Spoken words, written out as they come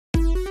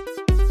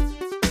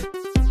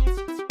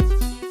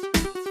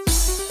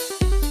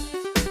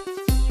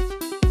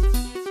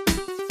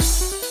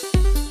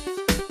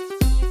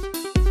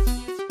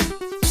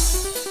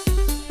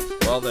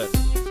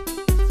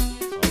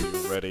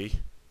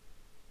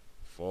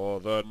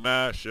for the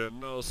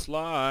National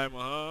Slime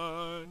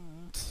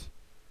Hunt.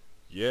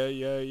 Yeah,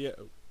 yeah, yeah.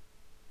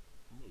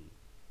 Ooh.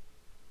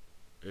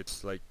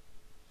 It's like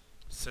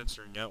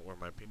censoring out where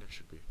my penis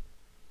should be.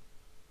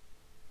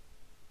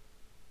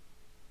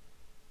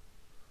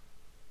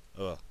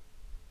 Ugh.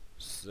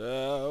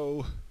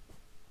 So,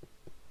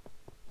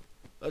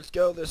 let's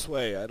go this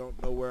way. I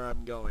don't know where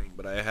I'm going,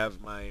 but I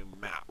have my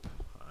map.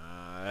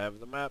 I have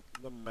the map,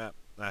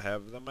 I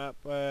have the map,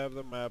 I have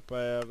the map,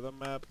 I have the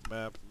map,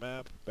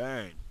 map,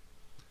 bang.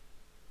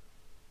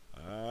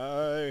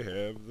 I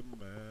have the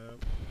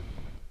map.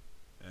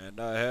 And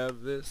I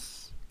have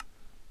this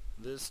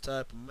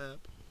type of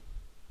map.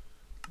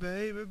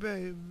 Baby,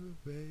 baby,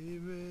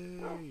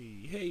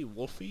 baby. Hey,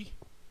 Wolfie.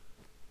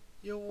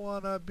 You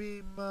wanna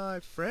be my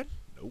friend?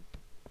 Nope.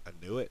 I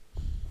knew it.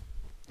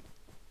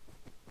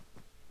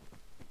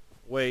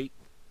 Wait.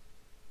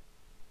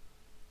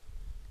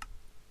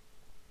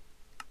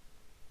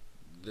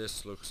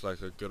 This looks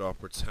like a good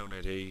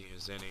opportunity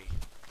as any.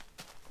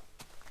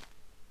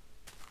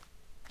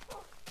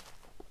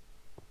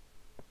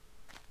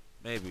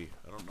 Maybe.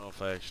 I don't know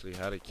if I actually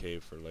had a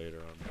cave for later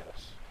on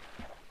this.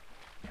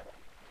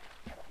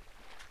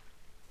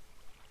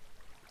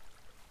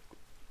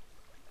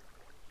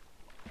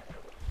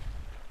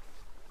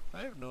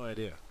 I have no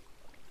idea.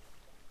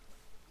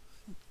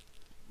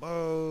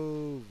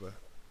 Move!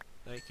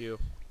 Thank you.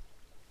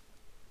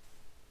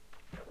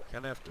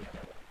 Kinda have to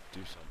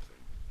do something.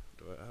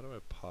 How do I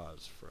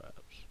pause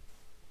fraps?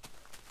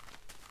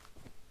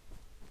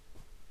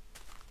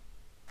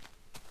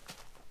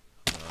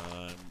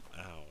 Ow,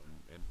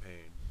 I'm in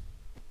pain.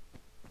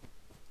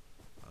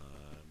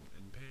 I'm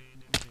in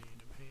pain, in pain,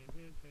 in pain,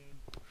 in pain.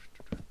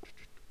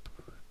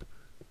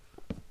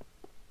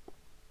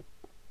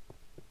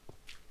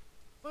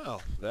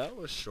 Well, that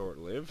was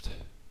short-lived.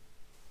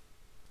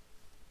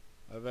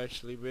 I've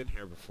actually been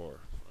here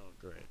before. Oh,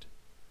 great.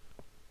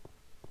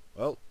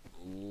 Well,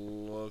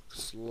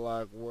 looks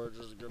like we're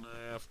just gonna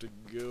have to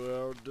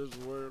go out this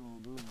way.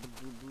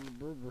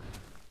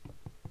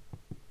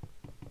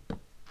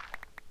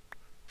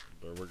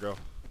 There we go.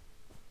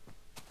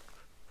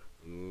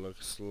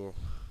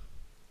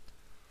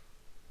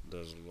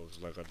 This looks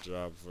like a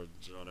job for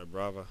Johnny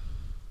Bravo.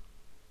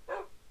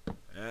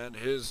 And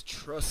his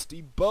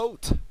trusty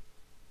boat.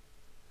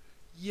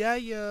 Yeah,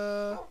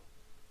 yeah.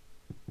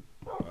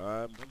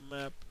 I'm the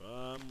map,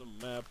 I'm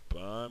the map,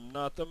 I'm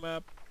not the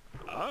map,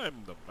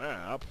 I'm the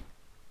map.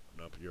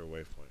 Nope, you're a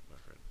waypoint, my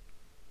friend.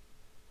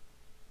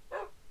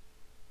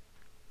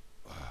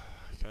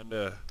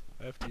 Kinda,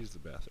 I have to use the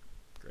bathroom.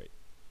 Great.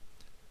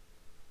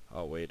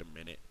 Oh, wait a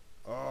minute.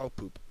 Oh,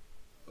 poop.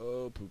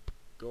 Oh, poop.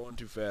 Going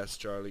too fast,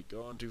 Charlie.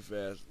 Going too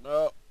fast.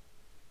 No!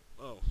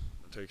 Oh,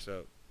 it takes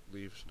out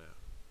leaves now.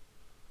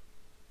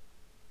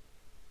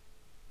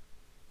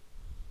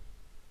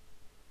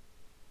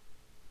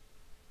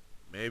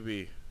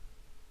 Maybe.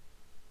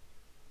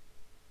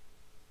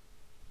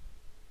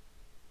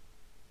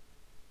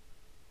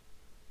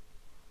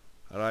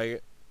 I like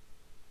it.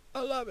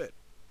 I love it.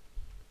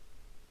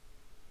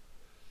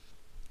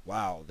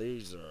 Wow,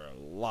 these are a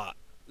lot.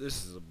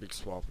 This is a big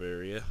swamp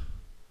area.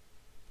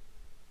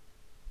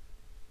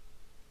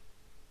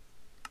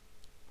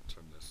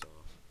 Turn this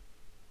off.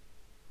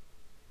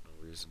 No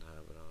reason to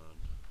have it on.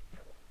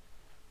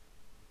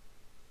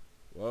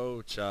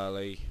 Whoa,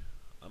 Charlie.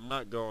 I'm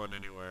not going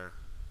anywhere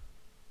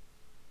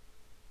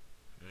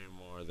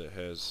anymore that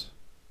has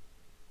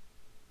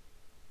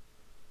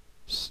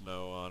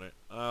snow on it.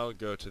 I'll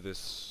go to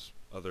this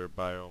other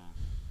biome.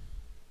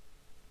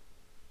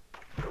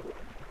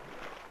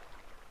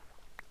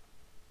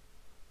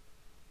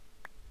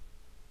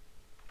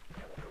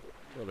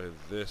 Go to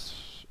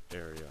this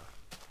area.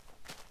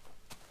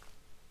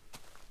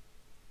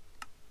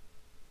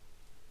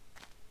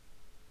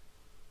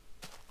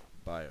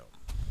 Biome.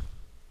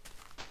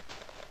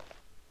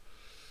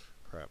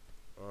 Crap.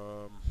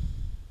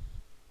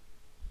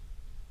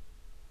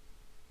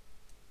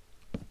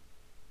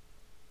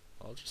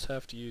 I'll just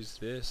have to use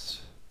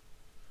this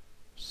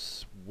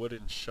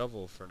wooden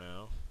shovel for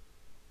now,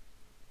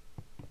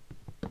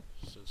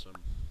 since I'm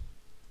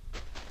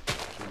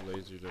too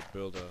lazy to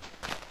go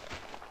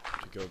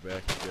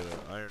back and get an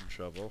iron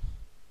shovel.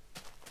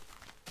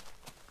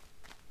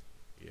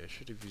 Yeah, I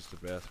should have used the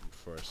bathroom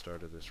before I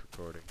started this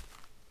recording.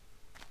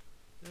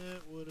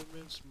 That would have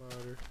been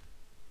smarter.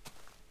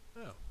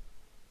 Oh.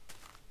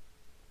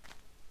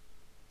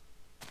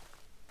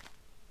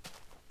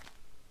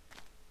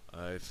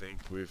 I think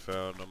we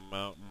found a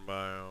mountain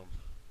biome.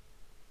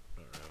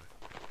 Not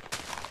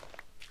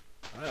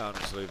really. I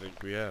honestly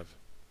think we have.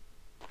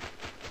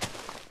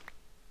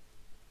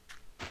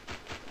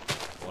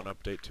 One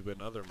update to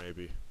another,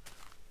 maybe.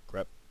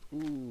 Crap.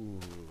 Ooh,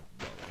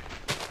 molly.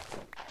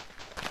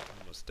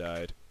 Almost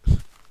died.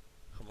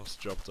 Almost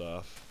jumped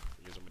off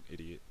because I'm an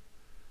idiot.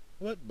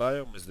 What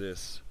biome is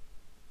this?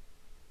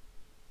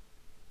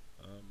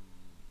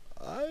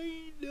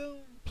 I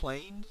don't...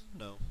 Plains?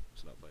 No,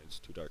 it's not plains. It's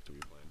too dark to be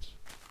plains.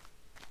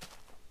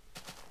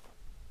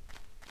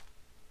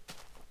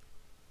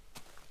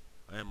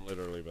 I am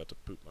literally about to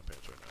poop my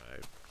pants right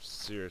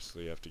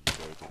seriously have to go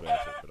to the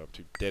bathroom, but I'm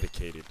too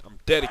dedicated. I'm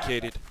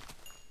dedicated.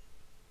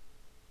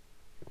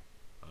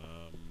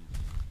 I'm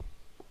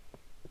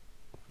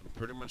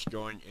pretty much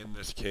going in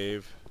this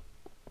cave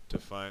to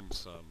find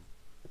some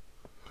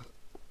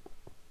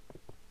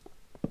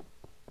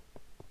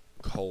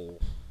coal,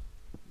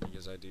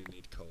 because I do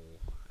need coal.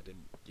 I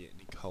didn't get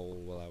any coal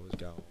while I was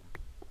gone.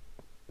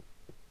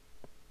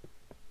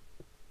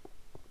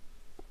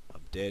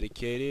 I'm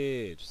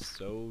dedicated,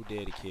 so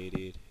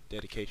dedicated.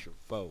 Dedication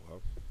foe, huh?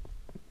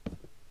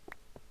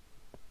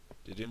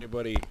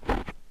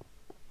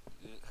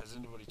 Has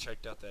anybody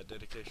checked out that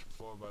Dedication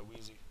 4 by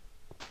Wheezy?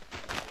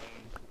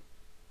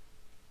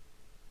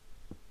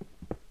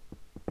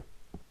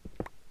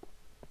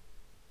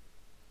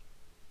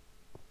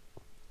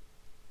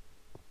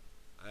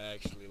 I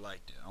actually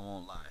liked it. I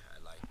won't lie. I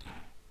liked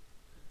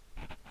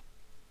it.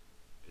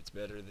 It's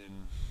better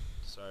than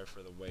Sorry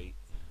for the Wait.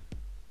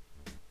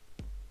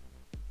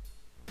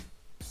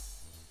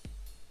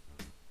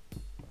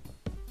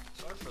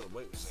 Sorry for the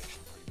Wait was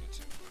actually pretty good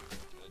too.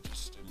 I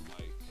just didn't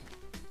like...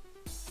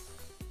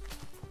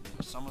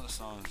 some of the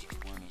songs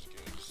just weren't as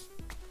good as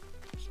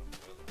some of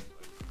the other ones.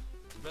 Like,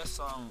 the best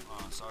song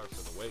on Sorry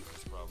for the Wait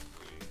was probably